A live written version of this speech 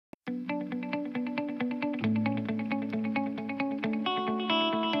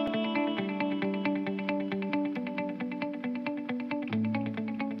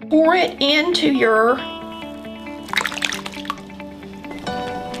pour it into your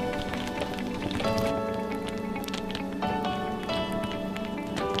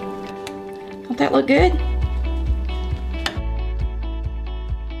don't that look good?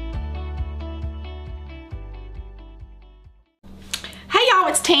 Hey y'all,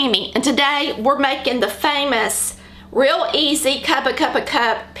 it's Tammy, and today we're making the famous real easy cup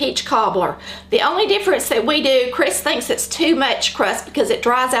peach cobbler. The only difference that we do, Chris thinks it's too much crust because it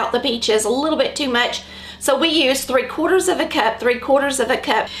dries out the peaches a little bit too much. So we use 3/4 of a cup, 3/4 of a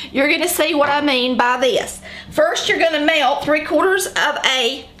cup. You're gonna see what I mean by this. First, you're gonna melt 3/4 of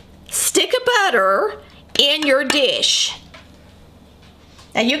a stick of butter in your dish.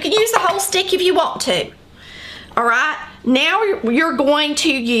 Now you can use the whole stick if you want to. All right, now you're going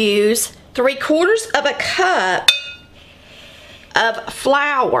to use 3/4 of a cup of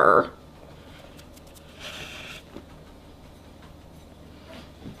flour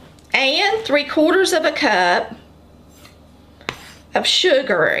and 3/4 of a cup of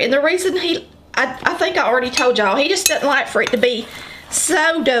sugar. And the reason I think I already told y'all, he just doesn't like for it to be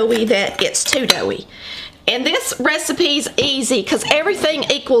so doughy that it's too doughy. And this recipe's easy because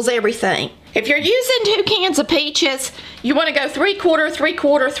everything equals everything. If you're using 2 cans of peaches, you want to go 3/4,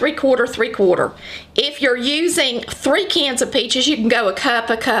 3/4, 3/4, 3/4. If you're using 3 cans of peaches, you can go a cup,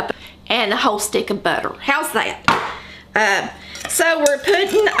 and a whole stick of butter. How's that? So we're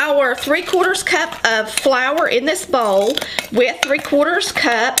putting our 3/4 cup of flour in this bowl with 3/4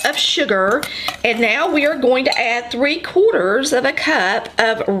 cup of sugar. And now we are going to add 3/4 of a cup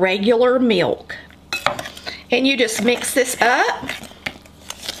of regular milk. And you just mix this up.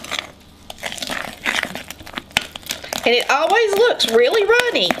 And it always looks really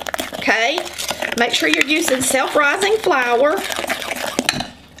runny, okay? Make sure you're using self-rising flour.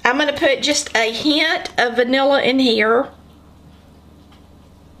 I'm gonna put just a hint of vanilla in here.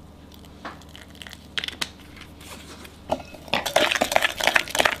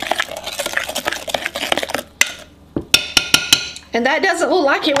 And that doesn't look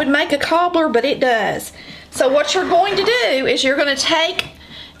like it would make a cobbler, but it does. So what you're going to do is you're gonna take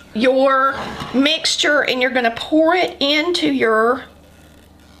your mixture and you're going to pour it into your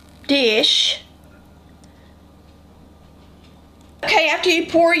dish. Okay, after you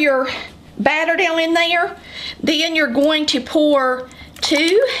pour your batter down in there, then you're going to pour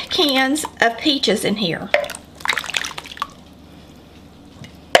 2 cans of peaches in here.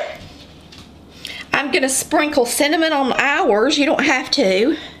 I'm going to sprinkle cinnamon on ours. You don't have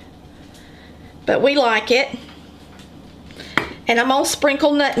to, but we like it. And I'm going to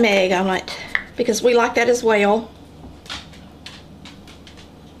sprinkle nutmeg on it because we like that as well.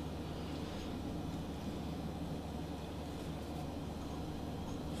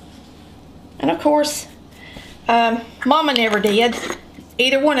 And of course, Mama never did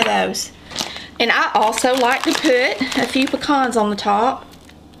either one of those. And I also like to put a few pecans on the top.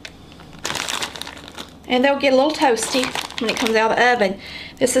 And they'll get a little toasty when it comes out of the oven.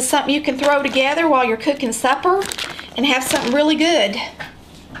 This is something you can throw together while you're cooking supper and have something really good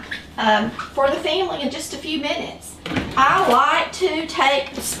for the family in just a few minutes. I like to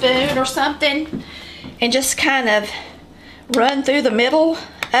take a spoon or something and just kind of run through the middle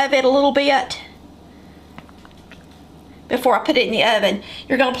of it a little bit before I put it in the oven.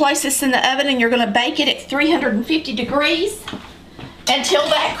 You're going to place this in the oven and you're going to bake it at 350 degrees until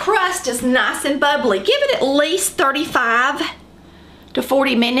that crust is nice and bubbly. Give it at least 35 to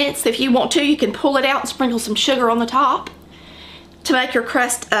 40 minutes. If you want to, you can pull it out and sprinkle some sugar on the top to make your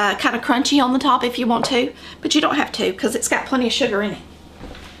crust kind of crunchy on the top if you want to, but you don't have to because it's got plenty of sugar in it.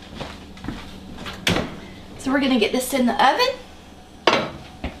 So we're going to get this in the oven.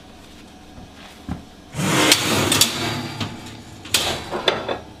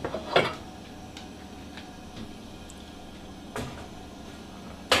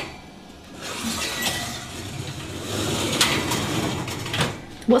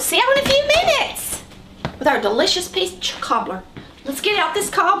 We'll see you in a few minutes with our delicious peach cobbler. Let's get out this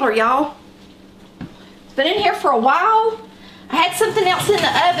cobbler, y'all. It's been in here for a while. I had something else in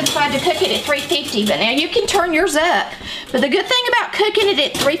the oven, so I had to cook it at 350, but now you can turn yours up. But the good thing about cooking it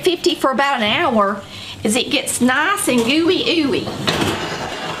at 350 for about an hour is it gets nice and gooey-ooey.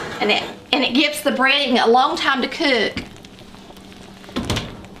 And it gives the breading a long time to cook.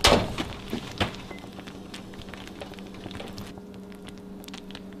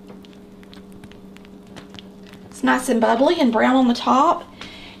 Nice and bubbly and brown on the top,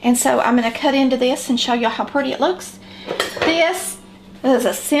 and so I'm going to cut into this and show you how pretty it looks. This is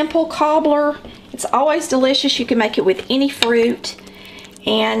a simple cobbler. It's always delicious. You can make it with any fruit,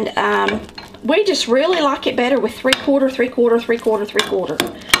 and we just really like it better with 3/4, 3/4, 3/4, 3/4.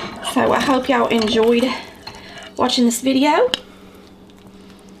 So I hope y'all enjoyed watching this video.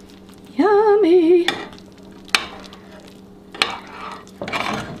 Yummy.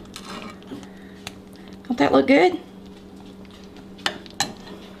 Don't that look good?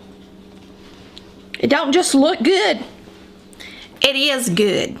 It don't just look good. It is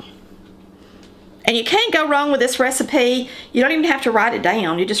good. And you can't go wrong with this recipe. You don't even have to write it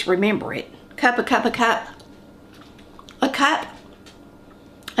down. You just remember it. Cup, a cup, a cup. A cup.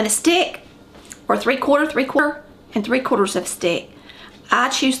 And a stick. Or 3/4, 3/4, and 3/4 of stick. I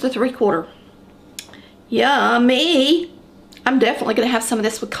choose the 3/4. Yummy. I'm definitely going to have some of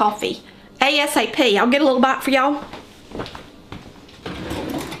this with coffee. ASAP. I'll get a little bite for y'all.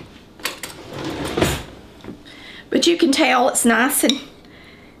 But you can tell it's nice and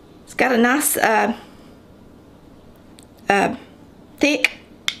it's got a nice thick.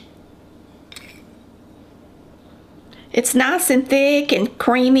 It's nice and thick and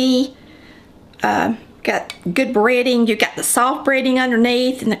creamy. Got good breading. You got the soft breading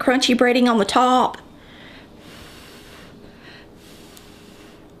underneath and the crunchy breading on the top.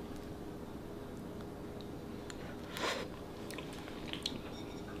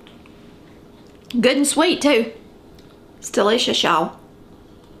 Good and sweet too. It's delicious, y'all.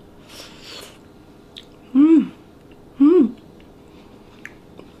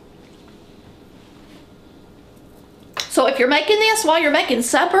 So if you're making this while you're making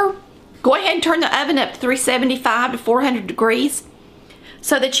supper, go ahead and turn the oven up to 375 to 400 degrees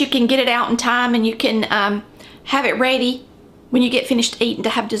so that you can get it out in time and you can have it ready when you get finished eating to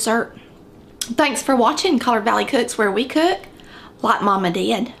have dessert. Thanks for watching Collard Valley Cooks, where we cook like Mama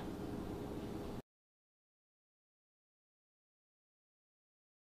did.